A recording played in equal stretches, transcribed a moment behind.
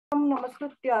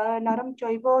namaskritya naram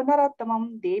chaiva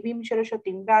narottamam devim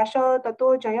saraswatim vyasa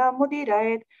tato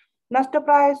jayamudirayet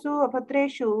nashtaprayasu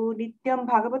abhadreshu nityam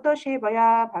bhagavato sevaya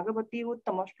bhagavati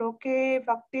uttama shloke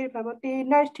bhaktir bhavati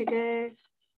naisthite.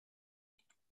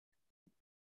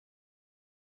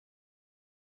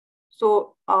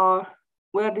 So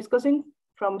we are discussing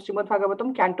from Srimad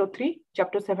Bhagavatam, Canto 3,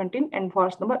 Chapter 17 and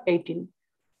verse number 18.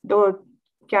 The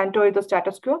canto is the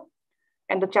status quo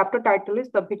and the chapter title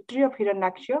is The Victory of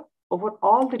Hiranyaksha over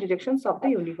all the directions of the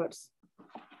universe.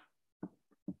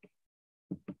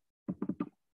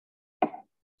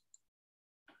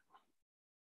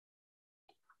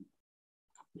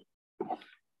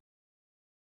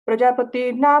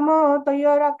 Prajapati Nama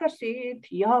Tayarakrasit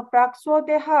Yah Prakso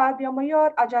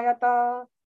Dehadyamayor Ajayata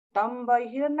Tam Vai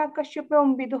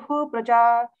Hiranyakashyapam Viduhu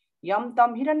Praja Yam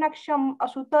Tam Hiranyaksham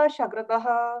Asuta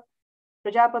Shagrataha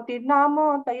Prajapati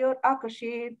Nama Tayor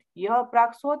Akashit Yah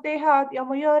Prakso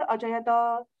Dehadyamayor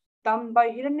Ajayata Tam Vai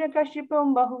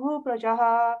Hiranyakashyapam Bahu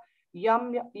Prajaha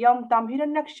Yam Tam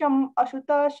Hiranyaksham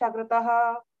Asuta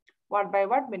Shagrataha. Word by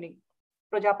word meaning.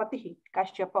 Prajapati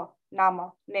Kashyapa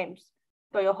Nama names.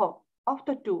 Tayoho of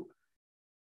the two,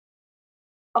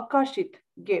 Akashit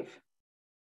gave,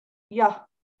 Yah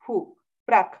who,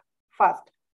 Prak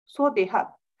fast, so Dehat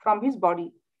from his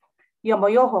body,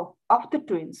 Yamayoho of the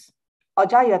twins,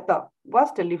 Ajayata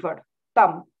was delivered,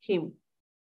 Tam him,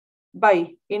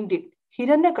 by indeed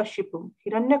Hiranyakashipu,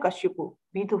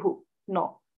 Viduhu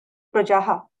no,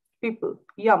 Prajaha people,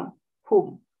 Yam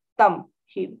whom, Tam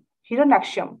him,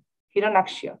 Hiranyaksham,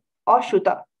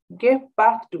 Ashuta gave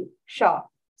birth to Sha,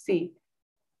 see,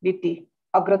 Diti,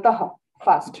 Agrataha,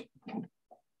 fast.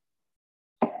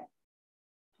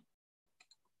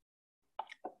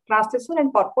 Translation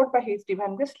and purport by His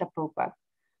Divine Grace Prabhupada.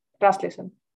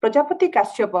 Translation. Prajapati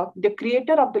Kashyapa, the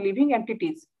creator of the living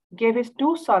entities, gave his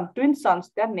twin sons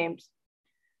their names.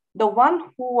 The one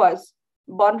who was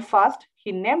born first,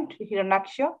 he named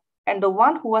Hiranyaksha, and the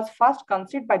one who was first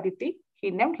conceived by Diti, he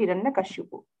named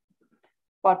Hiranyakashipu.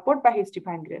 Purport by His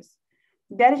Divine Grace.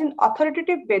 There is an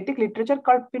authoritative Vedic literature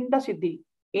called Pinda Siddhi,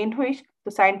 in which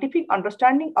the scientific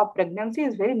understanding of pregnancy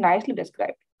is very nicely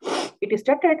described. It is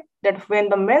stated that when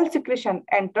the male secretion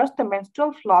enters the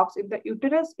menstrual flux in the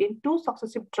uterus in two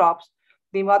successive drops,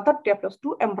 the mother develops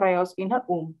two embryos in her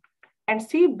womb, and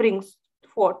she brings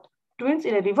forth twins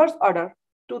in a reverse order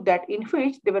to that in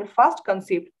which they were first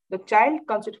conceived. The child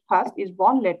conceived first is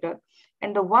born later,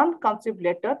 and the one conceived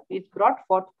later is brought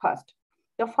forth first.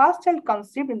 The first child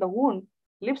conceived in the womb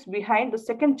leaves behind the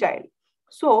second child.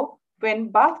 So, when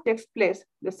birth takes place,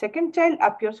 the second child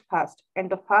appears first and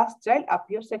the first child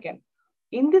appears second.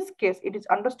 In this case, it is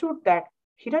understood that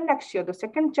Hiranyaksha, the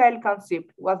second child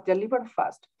conceived, was delivered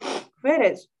first,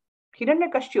 whereas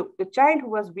Hiranyakashipu, the child who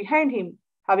was behind him,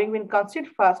 having been conceived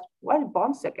first, was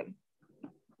born second.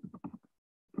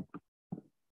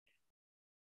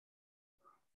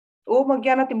 Om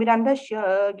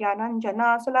Jnanatimirandhasya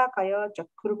Jnananjana Salakaya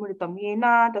Chakrumritam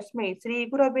Yena Tasmai Sri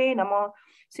Gurave Nama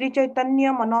Sri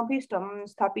Chaitanya Manobhishtam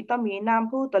Sthapitam Yena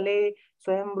Bhutale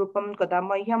Swayam Rupam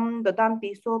Kadamahyam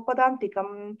Dadanti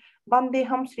Sopadantikam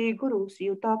Vandeham Sri Guru Sri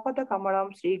Yuta Padakamalam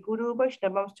Sri Guru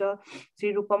Vaishnavamscha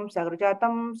Sri Rupam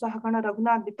Sagrajatam Sahagana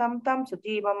Raghunathitam Tam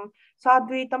Sajivam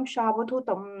Sadvitam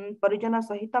Shabadhutam Parijana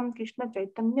Sahitam Krishna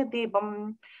Chaitanya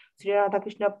Devam Sri Radha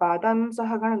Krishna Padam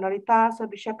Sahagana Lalita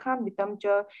Sabishakhan Vitam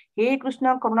Cha He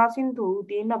Krishna Karuna Sindhu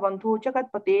Dina Bandhu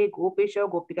Jagatpate Gopesha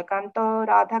Gopika Kanta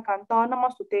Radha Kanta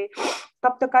Namastute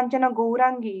Tapta Kanchana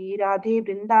Gaurangi Radhe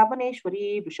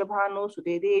Vrindavaneshwari Vishabhanu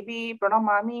Sude Devi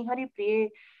Pranamami Hari Priye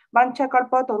Vancha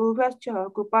Kalpa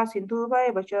Taruvascha Krupa Sindhu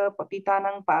Vacha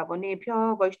Patitanang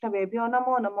Pavanebhya Vaishnavebhya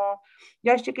Namo Namo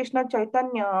Jai Shri Krishna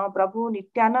Chaitanya Prabhu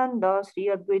Nityananda Sri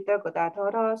Advaita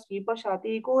Gadadhara Sri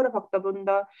Pasati Gaura Bhakta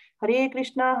Vrinda Hare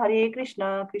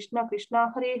Krishna, Krishna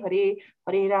Krishna, Hare Hare,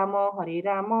 Hare Rama,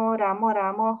 Rama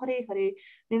Rama, Hare Hare,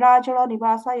 Nirajala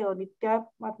Nivasaya, Nitya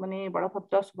Matmane,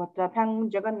 Badabhadra Subhadra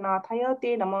Bhyang, Jagannathaya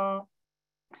Te Nama.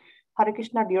 Hare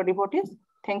Krishna, dear devotees.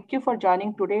 Thank you for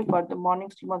joining today for the morning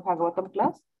Srimad Bhagavatam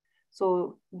class.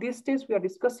 So these days we are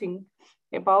discussing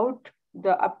about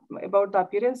the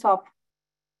appearance of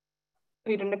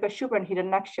Hiranyakashipu and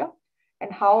Hiranyaksha,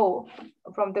 and how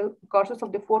from the curses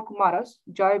of the four Kumaras,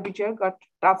 Jaya Vijaya got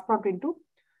transformed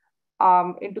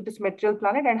into this material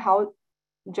planet, and how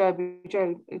Jaya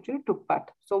Vijaya actually took birth.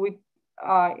 So we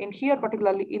in here,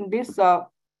 particularly in this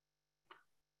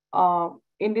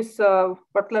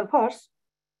particular verse,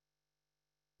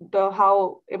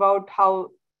 how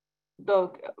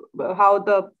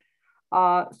the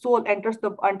soul enters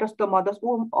the mother's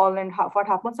womb, all, and what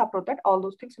happens after that, all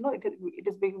those things, it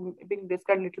is being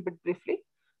described a little bit briefly.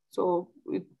 So So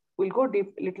we'll go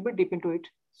deep, a little bit deep into it.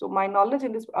 So my knowledge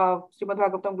in this Srimad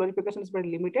Bhagavatam glorification is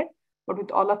very limited, but with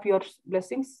all of your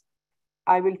blessings,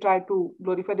 I will try to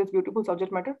glorify this beautiful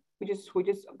subject matter, which is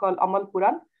called Amal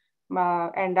Puran,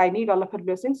 and I need all of your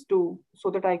blessings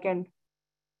so that I can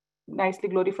nicely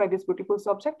glorify this beautiful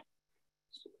subject,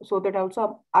 so that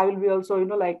also I will be also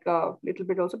like a little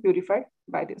bit also purified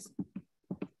by this.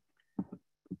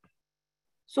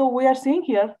 So we are seeing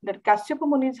here that Kashyapa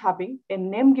Muni is having a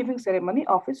name giving ceremony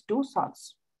of his two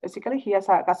sons. Basically,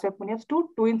 Kashyapa Muni has two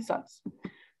twin sons.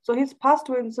 So his first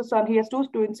twin son, he has two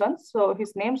twin sons. So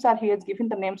his names are, he has given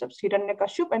the names of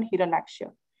Hiranyakashyap and Hiranyaksha.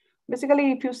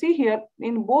 Basically, if you see here,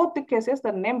 in both the cases,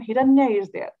 the name Hiranya is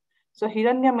there. So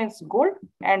Hiranya means gold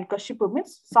and Kashyapa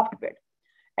means soft bed.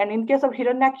 And in case of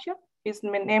Hiranyaksha, his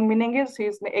name meaning is, he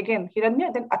is again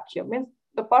Hiranya, then Aksha, means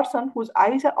the person whose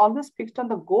eyes are always fixed on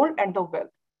the gold and the wealth.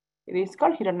 It is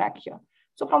called Hiranyaksha.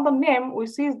 So from the name, we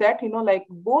see that, like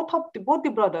both the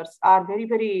brothers are very,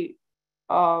 very,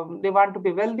 they want to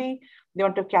be wealthy. They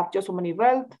want to capture so many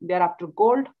wealth. They are after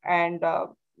gold, and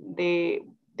they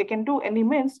can do any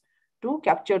means to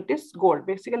capture this gold.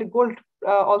 Basically, gold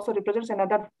also represents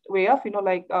another way of,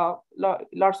 like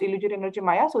Lord's illusory energy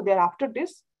Maya. So they are after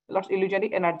this Lord's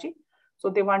illusory energy.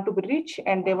 So they want to be rich,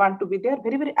 and they want to be there,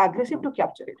 very, very aggressive to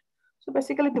capture it. So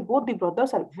basically, both the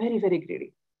brothers are very, very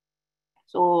greedy.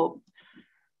 So,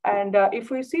 and if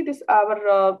we see this,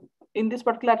 in this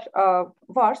particular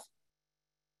verse,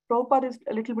 Prabhupada is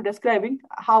a little bit describing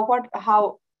how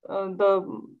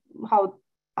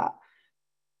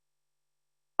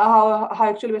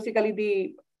actually basically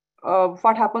the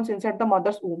what happens inside the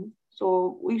mother's womb.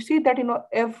 So we see that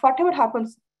if whatever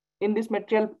happens in this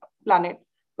material planet,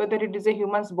 whether it is a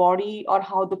human's body or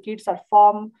how the kids are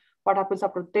formed, what happens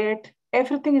after death,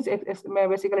 everything is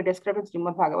basically described in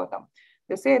Srimad Bhagavatam.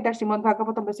 They say that Srimad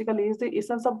Bhagavatam basically is the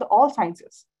essence of all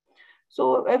sciences.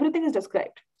 So everything is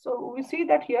described. So we see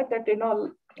that here that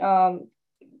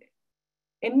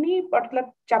any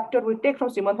particular chapter we take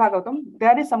from Srimad Bhagavatam,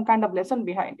 there is some kind of lesson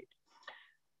behind it.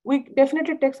 We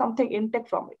definitely take something intake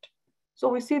from it. So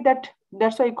we see that's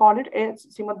why I call it as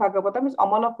Srimad Bhagavatam is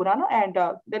Amala Purana, and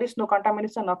there is no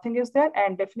contamination, nothing is there,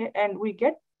 and we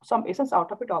get some essence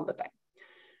out of it all the time.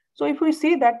 So if we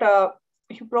see that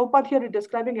Prabhupada here is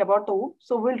describing about the womb,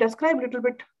 so we'll describe a little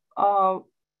bit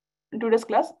in today's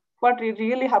class what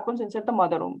really happens inside the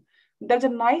mother womb. There's a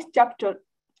nice chapter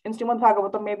in Srimad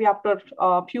Bhagavatam, maybe after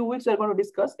a few weeks we're going to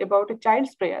discuss about a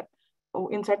child's prayer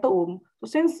inside the womb. So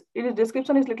since its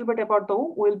description is a little bit about the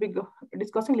womb, we'll be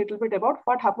discussing a little bit about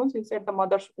what happens inside the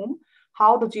mother's womb,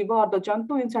 how the jiva or the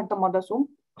jantu inside the mother's womb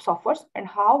suffers, and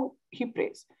how he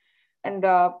prays. And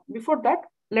before that,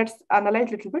 let's analyze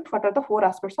a little bit what are the four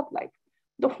aspects of life.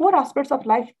 The four aspects of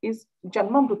life is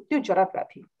Janma, Mrityu, Jara,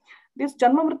 Vyadhi. This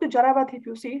Janma, Mrityu, Jara, Vyadhi, if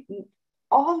you see,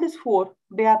 all these four,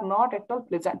 they are not at all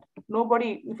pleasant.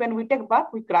 Nobody, when we take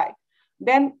bath, we cry.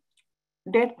 Then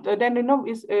death,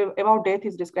 is about death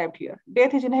is described here.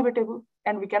 Death is inevitable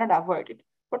and we cannot avoid it.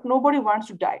 But nobody wants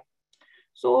to die.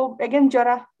 So again,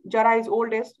 Jara is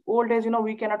old age. Old age,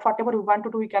 we cannot, whatever we want to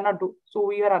do, we cannot do. So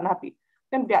we are unhappy.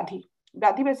 Then Vyadhi.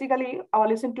 Vyadhi basically, our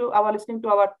listening to our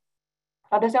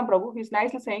Adhyasam Prabhu, he's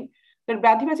nicely saying that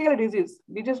Vyadhi basically disease.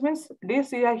 Disease means this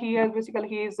here, he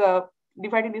is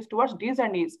dividing this towards dis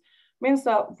and is. Means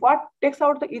what takes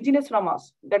out the easiness from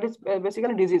us, that is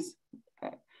basically disease.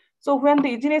 So when the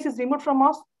easiness is removed from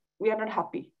us, we are not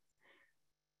happy.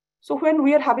 So when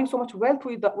we are having so much wealth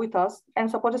with us, and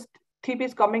suppose a thief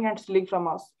is coming and stealing from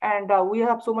us, and we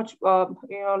have so much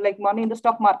like money in the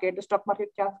stock market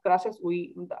crashes,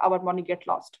 our money get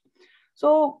lost.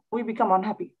 So we become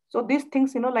unhappy. So these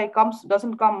things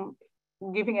doesn't come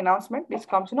giving announcement. This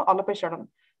comes all of a sudden.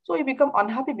 So we become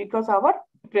unhappy because our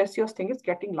precious thing is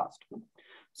getting lost.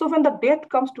 So when the death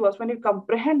comes to us, when we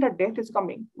comprehend that death is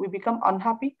coming, we become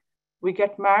unhappy, we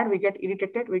get mad, we get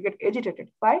irritated, we get agitated.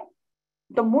 Why?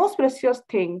 The most precious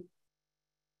thing,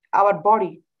 our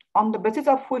body, on the basis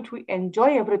of which we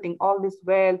enjoy everything, all this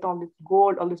wealth, all this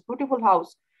gold, all this beautiful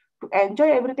house, to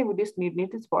enjoy everything with this need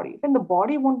this body. When the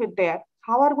body won't be there,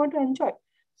 how are we going to enjoy?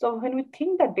 So when we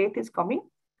think that death is coming,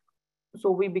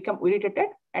 so we become irritated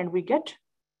and we get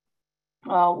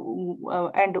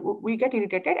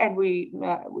irritated and we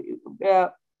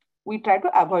try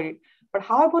to avoid it. But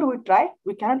however we try,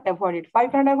 we cannot avoid it. Why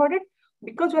can't avoid it?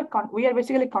 Because we are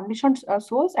basically conditioned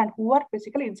souls and who are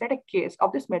basically inside a case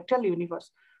of this material universe.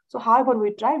 So however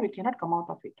we try, we cannot come out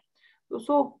of it.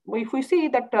 So if we see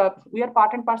that we are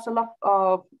part and parcel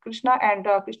of Krishna, and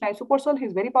Krishna is super soul, he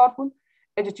is very powerful.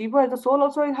 As a jiva, as a soul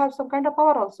also, he has some kind of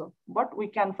power also. But we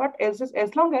can, as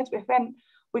long as when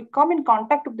we come in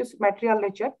contact with this material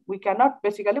nature, we cannot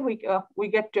basically,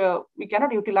 we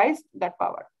cannot utilize that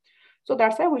power. So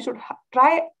that's why we should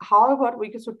try, however,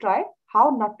 we should try how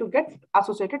not to get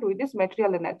associated with this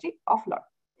material energy of Lord.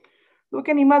 We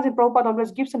can imagine Prabhupada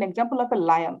always gives an example of a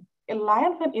lion. A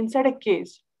lion when inside a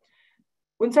cage,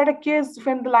 when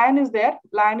the lion is there,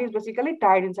 lion is basically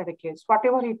tied inside a cage.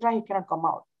 Whatever he try, he cannot come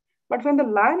out. But when the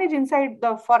lion is inside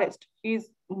the forest, he is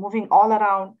moving all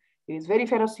around. He is very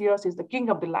ferocious. He is the king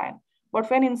of the lion. But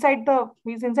when he's inside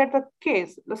the cage,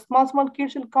 the small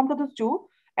kids will come to the zoo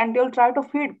and they'll try to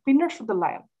feed peanuts to the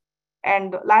lion.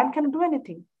 And the lion cannot do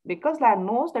anything because lion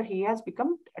knows that he has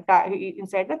become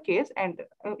inside the cage and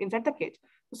inside the cage.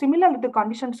 So similarly, the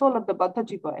conditioned soul of the Baddha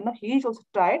Jiva, he is also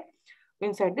tried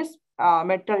inside this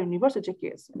material universe, such a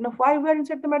case. Why we are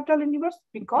inside the material universe?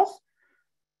 Because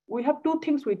we have two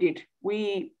things we did.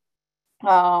 We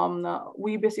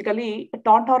basically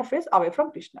turned our face away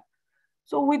from Krishna.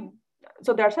 So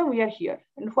that's why we are here.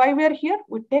 And why we are here?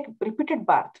 We take repeated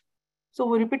birth. So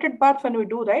we repeated birth when we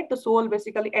do, right? The soul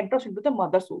basically enters into the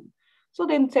mother's womb. So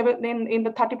then in the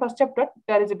 31st chapter,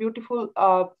 there is a beautiful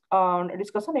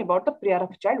discussion about the prayer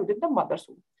of a child within the mother's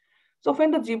womb. So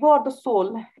when the jiva or the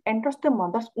soul enters the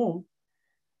mother's womb,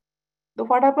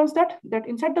 what happens that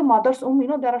inside the mother's womb,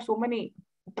 there are so many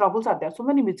troubles are there, so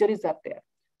many miseries are there.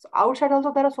 So outside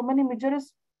also there are so many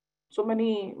miseries, so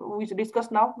many we discuss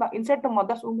now. But inside the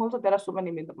mother's womb also there are so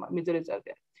many miseries are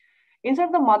there.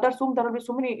 Inside the mother's womb, there will be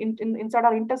so many inside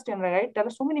our intestine, right? There are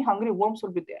so many hungry worms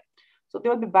will be there. So they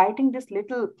will be biting this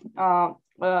little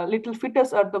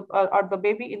fetus or the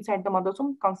baby inside the mother's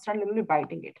womb, constantly will be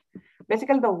biting it.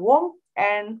 Basically, the worm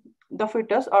and the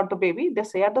fetus or the baby, they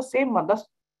share the same mother's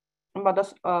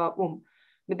womb.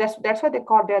 That's why they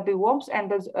call the worms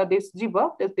and this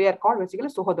jiva, they are called basically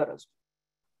sohodaras.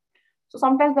 So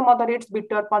sometimes the mother eats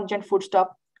bitter, pungent foodstuff,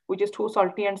 which is too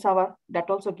salty and sour. That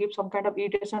also gives some kind of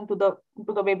irritation to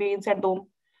the baby inside the womb.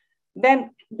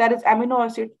 Then there is amino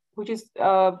acid, which is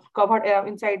covered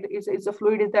inside. Is the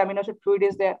fluid is the amino acid fluid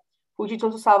is there, which is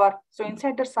also sour. So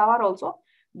inside the sour also,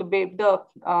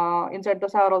 inside the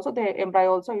sour also, the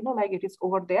embryo also, like it is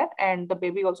over there, and the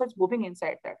baby also is moving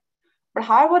inside that. But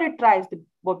however it tries, the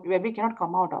baby cannot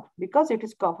come out of because it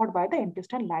is covered by the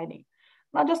intestine lining.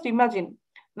 Now just imagine,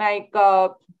 like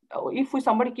if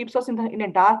somebody keeps us in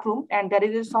a dark room and there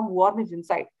is some worm is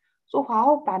inside, so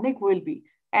how panic will be.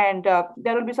 And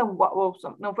there will be some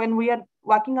when we are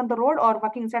walking on the road or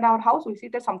walking inside our house, we see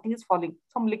that something is falling,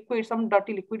 some liquid, some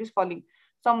dirty liquid is falling,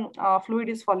 some fluid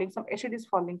is falling, some acid is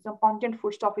falling, some pungent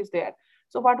foodstuff is there.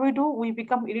 So what we do, we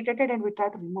become irritated and we try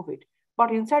to remove it.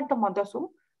 But inside the mother's womb,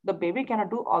 the baby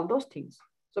cannot do all those things.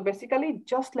 So basically,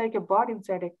 just like a bird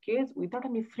inside a cage without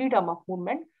any freedom of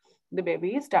movement, the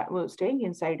baby is staying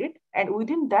inside it, and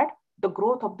within that, the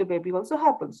growth of the baby also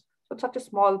happens. So such a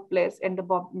small place, and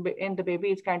the baby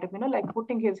is kind of like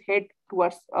putting his head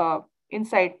towards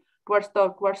inside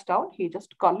towards down. He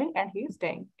just curling and he is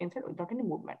staying inside without any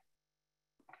movement.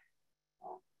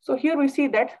 So here we see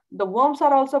that the worms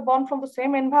are also born from the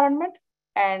same environment,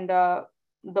 and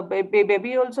the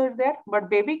baby also is there, but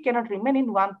baby cannot remain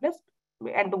in one place,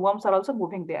 and the worms are also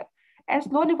moving there. And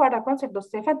slowly what happens at the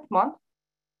 7th month,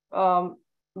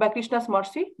 by Krishna's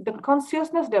mercy, the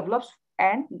consciousness develops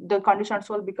and the conditioned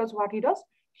soul, because what he does,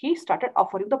 he started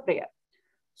offering the prayer.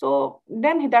 So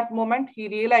then that moment he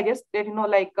realizes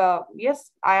that,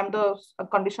 yes, I am the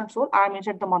conditioned soul, I am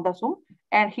inside the mother's womb,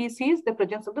 and he sees the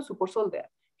presence of the super soul there.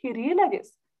 He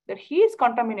realizes that he is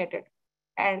contaminated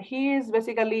and he is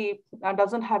basically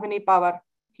doesn't have any power.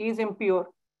 He is impure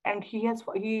and he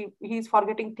is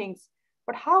forgetting things.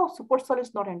 But how super soul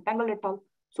is not entangled at all?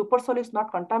 Super soul is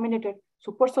not contaminated.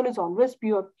 Super soul is always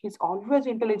pure. He's always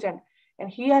intelligent, and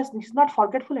he's not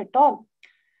forgetful at all.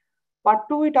 What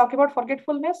do we talk about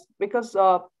forgetfulness? Because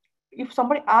if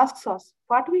somebody asks us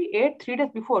what we ate 3 days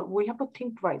before, we have to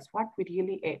think twice what we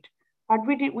really ate. What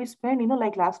we spend,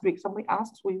 like last week. Somebody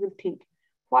asks, we will think.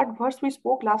 What verse we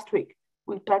spoke last week?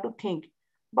 We'll try to think.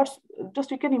 But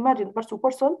just you can imagine. But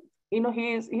super soul,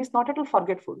 he's not at all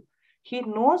forgetful. He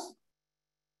knows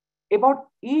about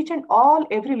each and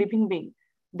every living being,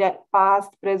 their past,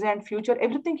 present, future,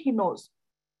 everything he knows.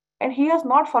 And he has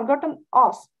not forgotten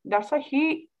us. That's why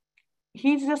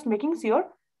he's just making sure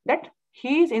that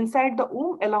he is inside the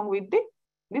womb along with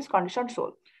this conditioned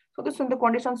soul. So this in the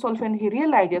conditioned soul, when he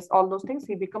realizes all those things,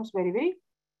 he becomes very, very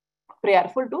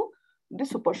prayerful to the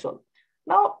super soul.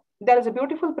 Now, there is a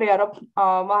beautiful prayer of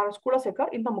Maharaj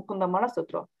Kulasekar in the Mukunda Mana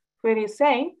Sutra, where he is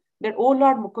saying that, "O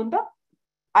Lord Mukunda,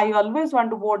 I always want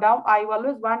to bow down. I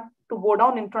always want to bow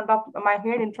down in front of my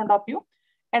head in front of you.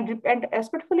 and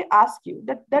respectfully ask you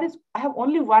that I have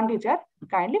only one desire,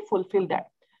 kindly fulfill that.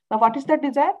 Now, what is that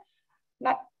desire?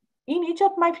 Now, in each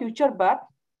of my future birth,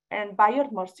 and by your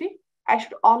mercy, I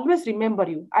should always remember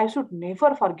you. I should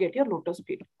never forget your lotus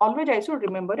feet. Always I should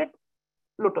remember it,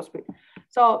 lotus feet.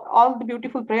 So all the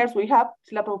beautiful prayers we have,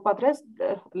 Srila Prabhupada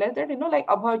less that, like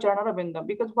Abhay Charana Vindam.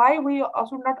 Because why we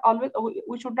should not always,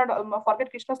 we should not forget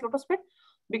Krishna's lotus feet?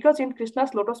 Because in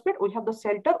Krishna's lotus feet, we have the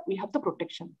shelter, we have the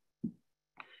protection.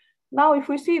 Now, if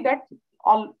we see that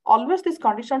always this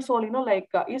conditioned soul,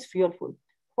 is fearful.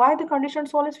 Why the conditioned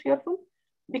soul is fearful?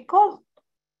 Because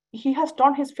he has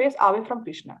turned his face away from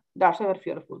Krishna. That's why we're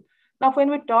fearful. Now, when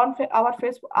we turn our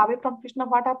face away from Krishna,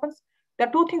 what happens? There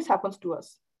are two things happens to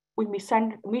us. We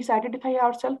misidentify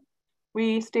ourselves.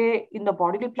 We stay in the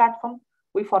bodily platform.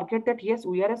 We forget that, yes,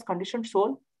 we are a conditioned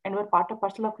soul and we're part and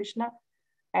parcel of Krishna.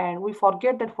 And we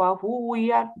forget that who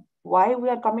we are, why we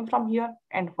are coming from here,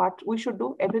 and what we should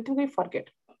do. Everything we forget.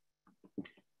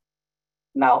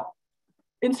 Now,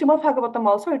 in Srimad Bhagavatam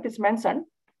also, it is mentioned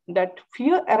that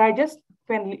fear arises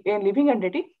when a living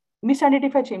entity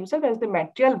misidentifies himself as the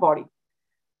material body.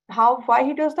 Why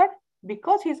he does that?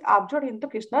 Because he's absorbed into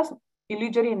Krishna's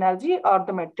illusory energy or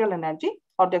the material energy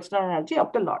or the external energy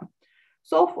of the Lord.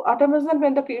 So at a moment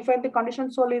when the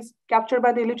conditioned soul is captured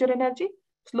by the illusory energy,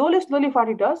 slowly what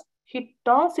he does, he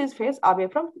turns his face away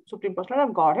from Supreme Personality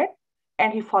of Godhead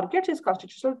and he forgets his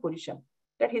constitutional position.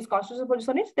 That his constitutional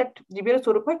position is that Jivira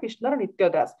Swarupa Krishna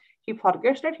Nitya Das. He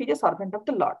forgets that he is a servant of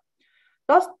the Lord.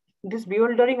 Thus, this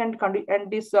bewildering and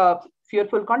this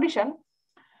fearful condition,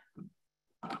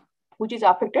 which is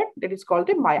affected, that is called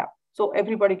the Maya. So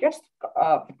everybody gets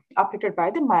affected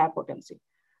by the Maya potency.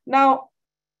 Now,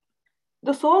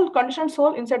 the soul, conditioned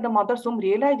soul inside the mother's womb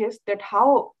realizes that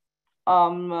how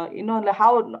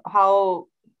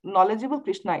knowledgeable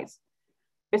Krishna is.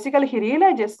 Basically, he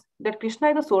realizes that Krishna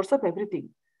is the source of everything.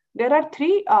 There are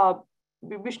three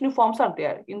Vishnu forms are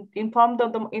there. In form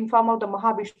of the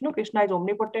Mahavishnu, Krishna is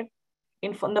omnipotent.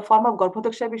 In the form of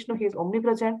Garbhodaksha Vishnu, he is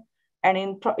omnipresent. And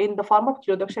in the form of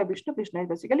Kshirodaksha Vishnu, Krishna is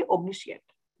basically omniscient.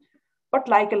 But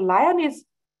like a lion is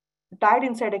tied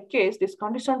inside a cage, this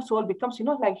conditioned soul becomes,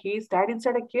 like he is tied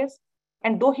inside a cage.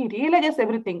 And though he realizes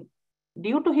everything,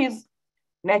 due to his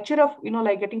nature of,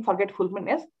 getting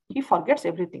forgetfulness, he forgets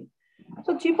everything.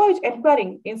 So Chipo is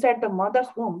inquiring inside the mother's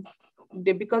womb,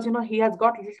 because, he has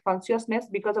got his consciousness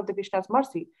because of the Krishna's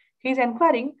mercy. He is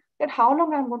inquiring that how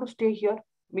long I'm going to stay here,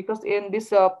 because in this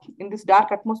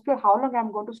dark atmosphere, how long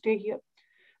I'm going to stay here.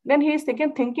 Then he is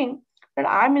again thinking that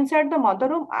I'm inside the mother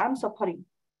womb, I'm suffering.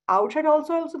 Outside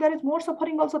also there is more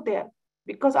suffering also there,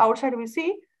 because outside we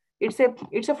see it's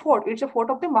a fort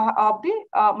of the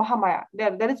Mahamaya.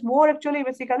 There is more, actually,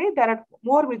 basically there are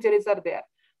more miseries are there.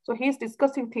 So he is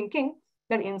thinking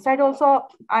that inside also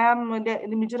I am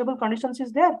the miserable conditions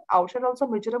is there. Outside also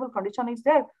miserable condition is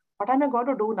there. What am I going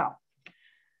to do now?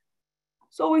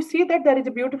 So we see that there is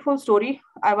a beautiful story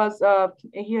I was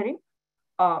hearing.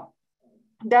 There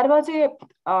was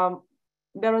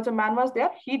a man was there.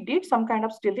 He did some kind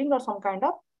of stealing or some kind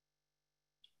of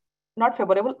not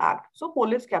favorable act. So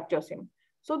police captures him.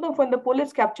 So when the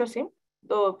police captures him,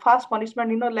 the first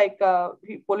punishment,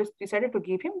 police decided to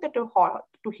give him that to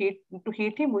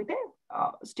hit him with a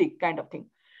stick kind of thing.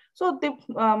 So the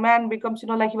man becomes, he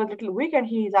was a little weak, and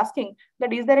he is asking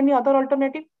that, is there any other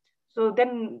alternative? So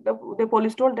then the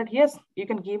police told that, yes, you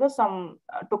can give us some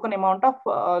token amount of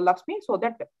Lakshmi so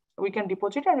that we can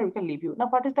deposit and we can leave you. Now,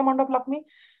 what is the amount of Lakshmi?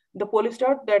 The police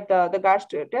told that the guards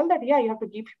tell that, yeah, you have to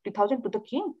give 50,000 to the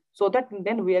king so that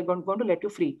then we are going to let you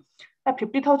free. Now,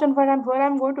 50,000 where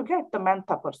I'm going to get? The man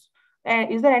suffers.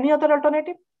 And is there any other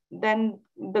alternative? Then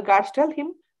the guards tell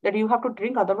him that you have to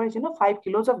drink, otherwise, 5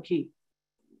 kilos of ghee.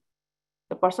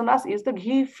 The person asks, is the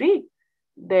ghee free?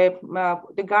 The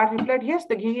guard replied, yes,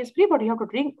 the ghee is free, but you have to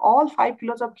drink all 5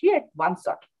 kilos of ghee at one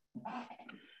shot.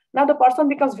 Now the person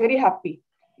becomes very happy.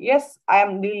 Yes, I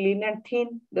am lean and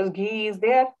thin. This ghee is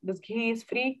there. This ghee is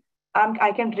free.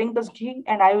 I can drink this ghee,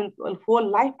 and I will whole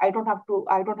life I don't have to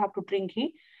drink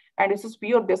ghee. And this is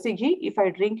pure desi ghee. If I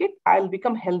drink it, I'll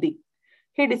become healthy.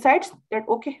 He decides that,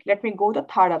 okay, let me go the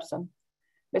third option.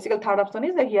 Basically, third option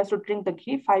is that he has to drink the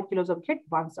ghee, 5 kilos of ghee at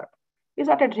one shot. He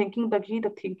started drinking the ghee,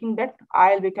 thinking that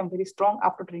I'll become very strong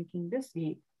after drinking this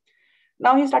ghee.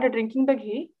 Now he started drinking the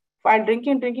ghee. While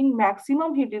drinking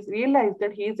maximum, he realized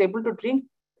that he is able to drink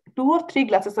 2 or 3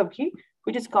 glasses of ghee,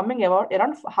 which is coming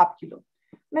around half kilo.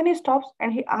 Then he stops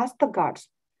and he asks the guards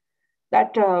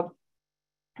that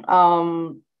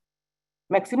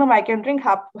maximum I can drink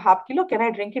half kilo. Can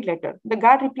I drink it later? The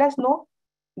guard replies, no.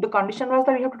 The condition was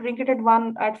that you have to drink it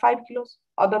at 5 kilos.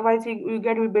 Otherwise, you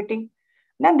get beating.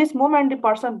 Then this moment, the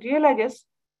person realizes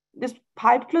this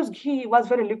 5 kilos ghee was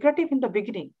very lucrative in the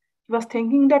beginning. He was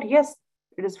thinking that, yes,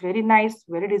 it is very nice,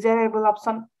 very desirable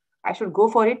option. I should go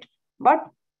for it. But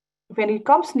when he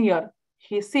comes near,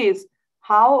 he sees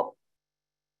how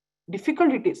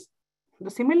difficult it is.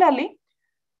 Similarly,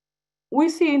 we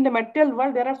see in the material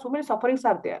world, there are so many sufferings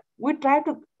are there. We try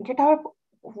to get out of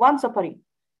one suffering.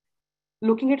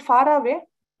 Looking it far away,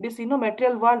 this,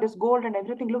 material world, this gold and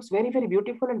everything looks very, very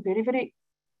beautiful and very, very,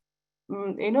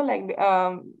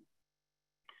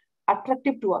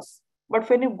 attractive to us. But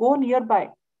when you go nearby,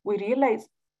 we realize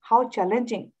how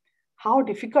challenging, how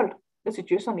difficult the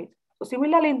situation is. So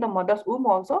similarly, in the mother's womb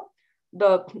also,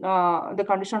 the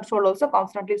conditioned soul also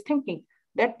constantly is thinking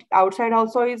that outside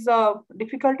also is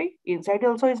difficulty, inside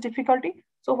also is difficulty.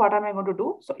 So what am I going to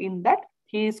do? So in that,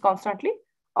 he is constantly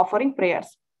offering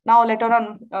prayers. Now later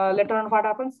on, what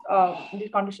happens? The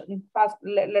condition fast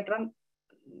later on,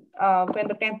 when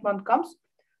the 10th month comes,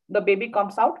 the baby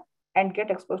comes out and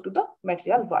get exposed to the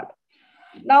material world.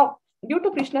 Now, due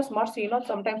to Krishna's mercy,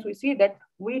 sometimes we see that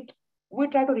we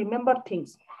try to remember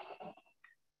things.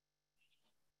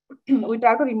 We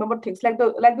try to remember things like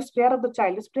the prayer of the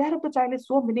child. This prayer of the child is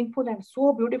so meaningful and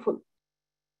so beautiful.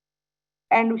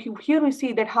 And here we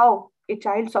see that how a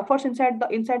child suffers inside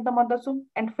the mother's womb.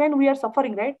 And when we are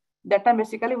suffering, right, that time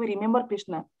basically we remember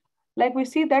Krishna. Like we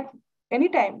see that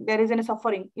anytime there is any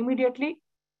suffering, immediately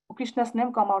Krishna's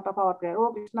name come out of our prayer.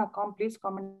 Oh Krishna, come, please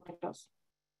come and protect us.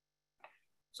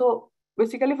 So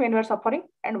basically when we are suffering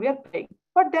and we are praying,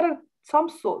 but there are some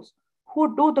souls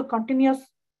who do the continuous,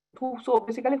 who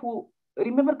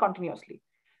remember continuously.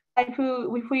 If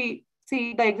we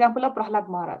see the example of Prahlad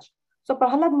Maharaj. So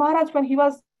Prahlad Maharaj, when he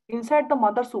was inside the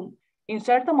mother's womb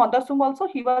also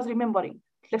he was remembering.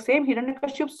 The same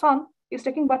Hiranyakaship's son is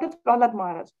taking birth as Prahlad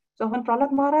Maharaj. So when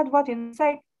Prahlad Maharaj was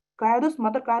inside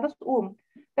mother Kayadu's womb,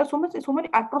 there's so many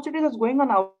atrocities is going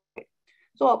on out.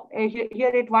 So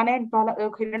here at one end,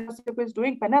 Hiranyakashipu is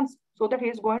doing penance so that he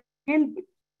is going to kill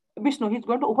Vishnu. He is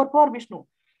going to overpower Vishnu.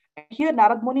 And here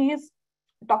Narad Muni is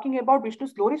talking about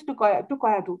Vishnu's glories to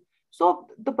Kayadu. So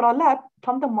the Prahlad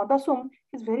from the mother's womb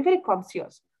is very, very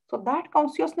conscious. So that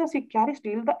consciousness he carries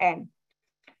till the end.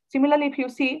 Similarly, if you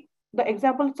see the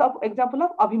example of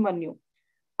Abhimanyu.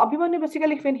 Abhimanyu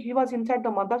basically when he was inside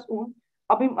the mother's womb,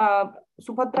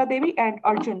 Subhadra Devi and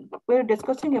Arjun were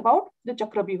discussing about the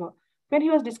Chakravyuha. When he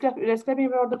was describing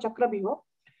about the Chakravyuha,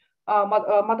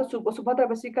 Mother Subhadra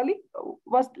basically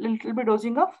was a little bit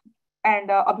dozing off, and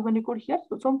Abhimanyu could hear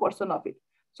some portion of it.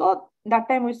 So that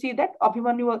time we see that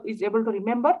Abhimanyu is able to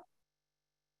remember,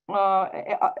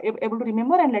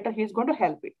 and later he is going to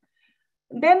help it.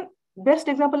 Then best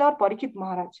example are Parikshit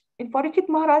Maharaj. In Parikshit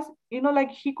Maharaj,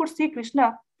 he could see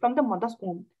Krishna from the mother's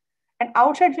womb, and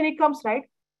outside when he comes, right,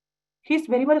 he's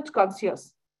very much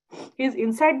conscious. He's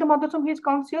inside the mother's womb, he's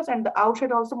conscious, and the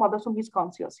outside also mother's womb, he's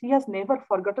conscious. He has never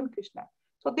forgotten Krishna.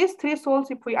 So these three souls,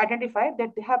 if we identify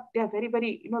that they are very,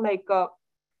 very,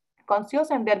 conscious,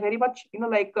 and they're very much,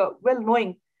 well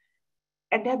knowing,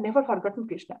 and they have never forgotten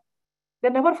Krishna.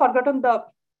 They've never forgotten the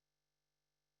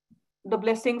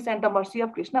blessings and the mercy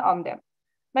of Krishna on them.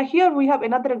 Now here we have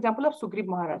another example of Sugriv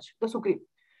Maharaj, the Sugriv.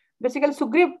 Basically,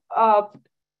 Sugriv,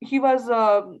 he was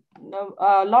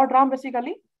Lord Ram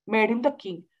basically made him the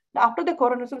king. After the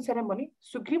coronation ceremony,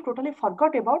 Sugriv totally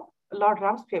forgot about Lord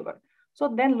Ram's favor. So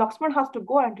then Lakshman has to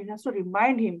go and he has to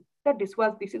remind him that this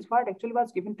is what actually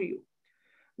was given to you.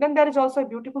 Then there is also a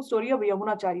beautiful story of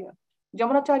Yamunacharya.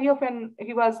 Yamunacharya, when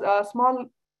he was a small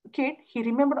kid, he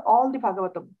remembered all the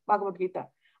Bhagavad Gita.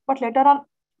 But later on,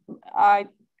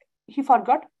 he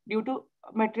forgot due to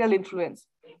material influence.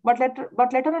 But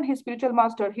later on, his spiritual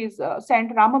master, his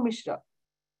sent Rama Mishra,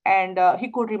 and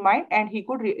he could remind and he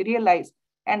could realize.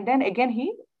 And then again,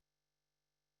 he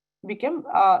became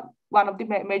one of the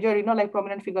major,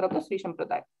 prominent figure of the Sri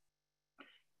Sampradaya.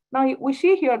 Now we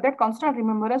see here that constant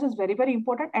remembrance is very, very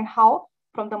important, and how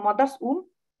from the mother's womb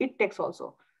it takes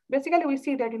also. Basically, we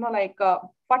see that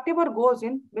whatever goes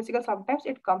in, basically sometimes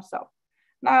it comes out.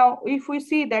 Now, if we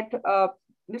see that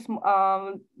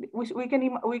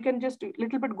we can just a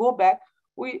little bit go back.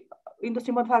 In the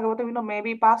Srimad Bhagavatam,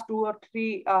 maybe past 2 or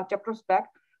 3 chapters back,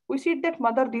 we see that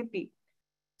Mother Diti,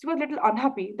 she was a little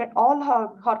unhappy that all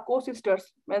her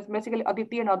co-sisters, basically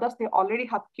Aditi and others, they already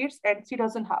have kids and she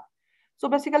doesn't have. So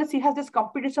basically, she has this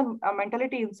competition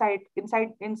mentality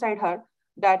inside her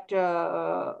that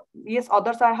yes,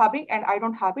 others are having and I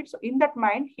don't have it. So in that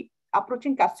mind, he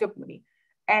approaching Kashyap Muni,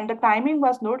 and the timing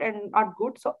was not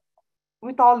good. So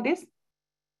with all this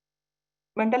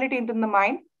mentality into the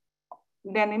mind,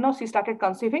 then she started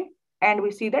conceiving, and we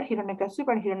see that Hiranyakashipu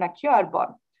and Hiranyaksha are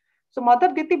born. So Mother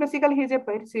DD basically is a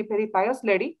very pious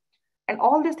lady, and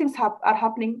all these things are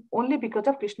happening only because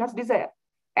of Krishna's desire.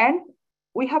 And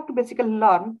we have to basically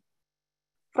learn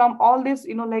from all these,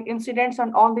 like incidents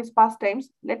and all these pastimes,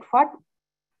 that what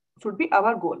should be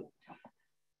our goal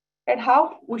and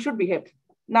how we should behave.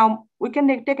 Now we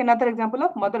can take another example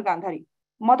of Mother Gandhari.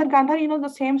 Mother Gandhari, the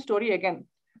same story again.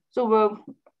 So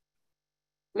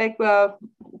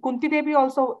Kunti Devi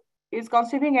also is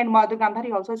conceiving, and Mother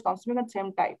Gandhari also is conceiving at the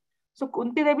same time. So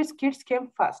Kunti Devi's kids came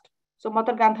first. So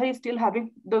Mother Gandhari is still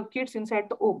having the kids inside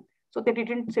the womb. So they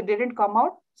didn't come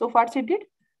out. So what she did,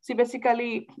 she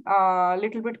basically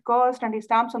little bit cursed, and he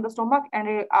stamps on the stomach,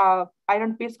 and a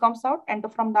iron piece comes out, and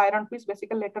from the iron piece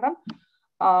basically later on,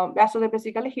 so they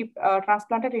basically he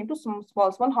transplanted into some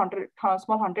small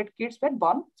 100 kids were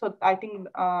born. So I think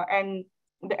and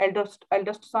the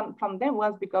eldest son from them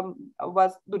was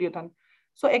Duryodhan.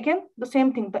 So again the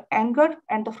same thing, the anger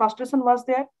and the frustration was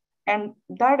there, and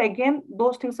that again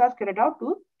those things are carried out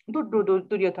to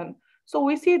Duryodhan. So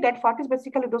we see that what is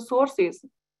basically the sources.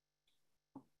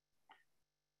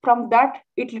 From that,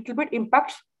 it little bit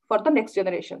impacts for the next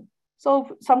generation.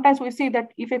 So sometimes we see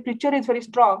that if a preacher is very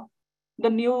strong,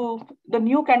 the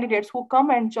new candidates who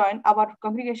come and join our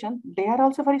congregation, they are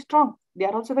also very strong. They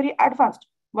are also very advanced.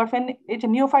 But when it's a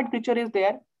neophyte preacher is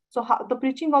there, so the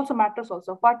preaching also matters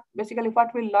also. What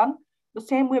we learn, the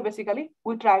same way basically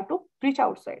we try to preach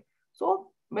outside. So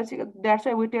basically that's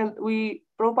why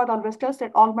Prabhupada always tells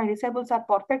that all my disciples are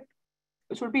perfect.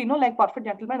 It should be, like perfect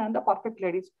gentlemen and the perfect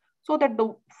ladies, so that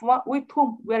with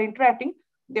whom we are interacting,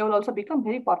 they will also become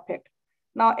very perfect.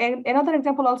 Now, another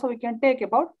example also we can take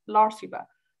about Lord Shiva.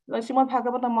 Srimad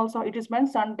Bhagavatam also, it is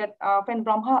mentioned that when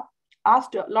Brahma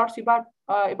asked Lord Shiva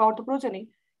about the progeny,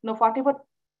 whatever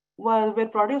were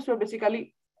produced were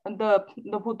basically the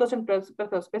Bhutas and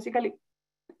Prakas, basically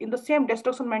in the same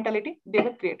destruction mentality they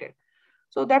were created.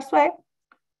 So that's why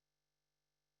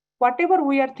whatever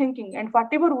we are thinking and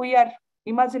whatever we are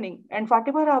imagining and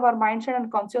whatever our mindset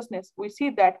and consciousness, we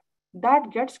see that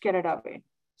gets carried away.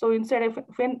 So instead of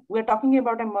when we're talking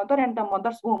about a mother and the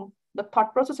mother's womb, the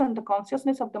thought process and the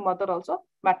consciousness of the mother also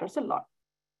matters a lot.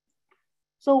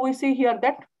 So we see here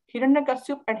that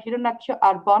Hiranyakashipu and Hiranyaksha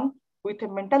are born with a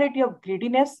mentality of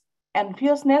greediness,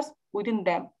 enviousness within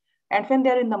them. And when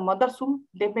they're in the mother's womb,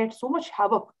 they made so much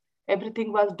havoc.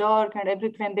 Everything was dark and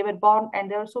everything when they were born, and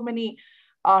there were so many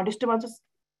disturbances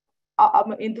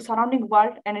in the surrounding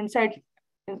world and inside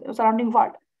the surrounding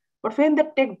world. But when they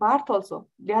take birth also,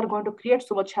 they are going to create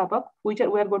so much havoc, which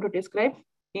we are going to describe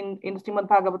in Srimad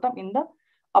Bhagavatam in the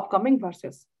upcoming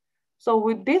verses. So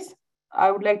with this,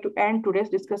 I would like to end today's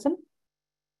discussion.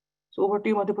 So over to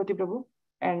you, Madhupati Prabhu,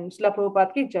 and Srila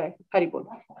Prabhupada ki jai. Hari Bol.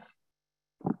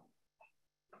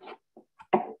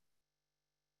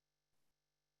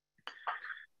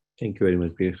 Thank you very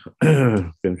much,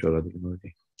 Premasarovara Radha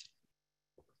DD.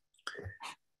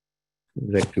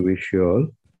 I'd like to wish you all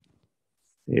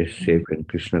a safe and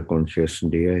Krishna conscious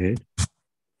day ahead.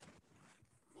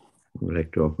 I'd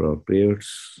like to offer our prayers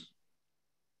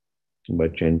by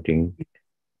chanting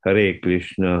Hare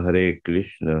Krishna,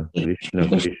 Krishna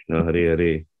Krishna, Hare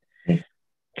Hare,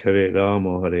 Hare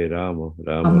Rama, Rama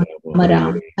Rama,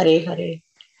 Hare Hare.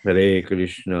 Hare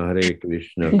Krishna,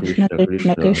 Krishna Krishna,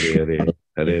 Hare Hare,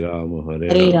 Hare Rama,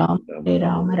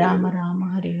 Rama Rama,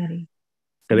 Hare Hare.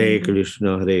 Hare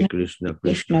Krishna,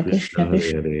 Krishna Krishna,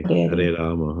 Hare Hare, Hare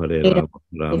Rama,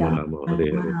 Rama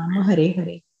Rama, Hare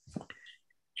Hare.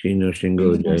 Jai Nrsimha,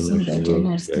 Jai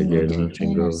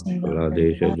Nrsimha,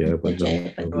 Radesha, Jai Padma,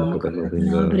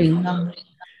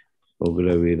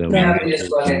 Ogra Vedam,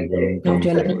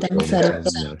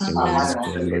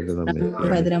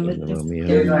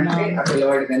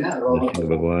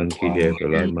 Bhagwan ki Jai,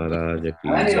 Prahlad Maharaj ki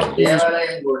Jai.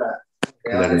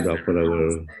 Let us offer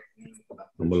our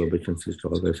humble obeisances to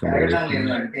all the assembled.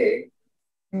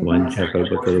 Vancha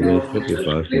kalpatarubhesya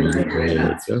kripa sindhu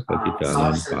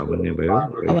patitanam pavanebhayo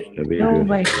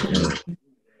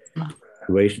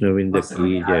Vaishnavinda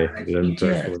ki jai, Granth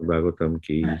Srimad Bhagavatam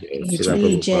ki jai, Srila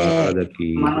Prabhupada ki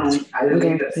jai,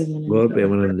 Gaur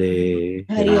Premanande,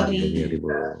 Hari Hari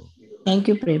Bol. Thank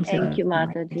you, Prem. Thank you,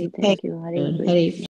 Mataji. Thank you. Hare Krishna.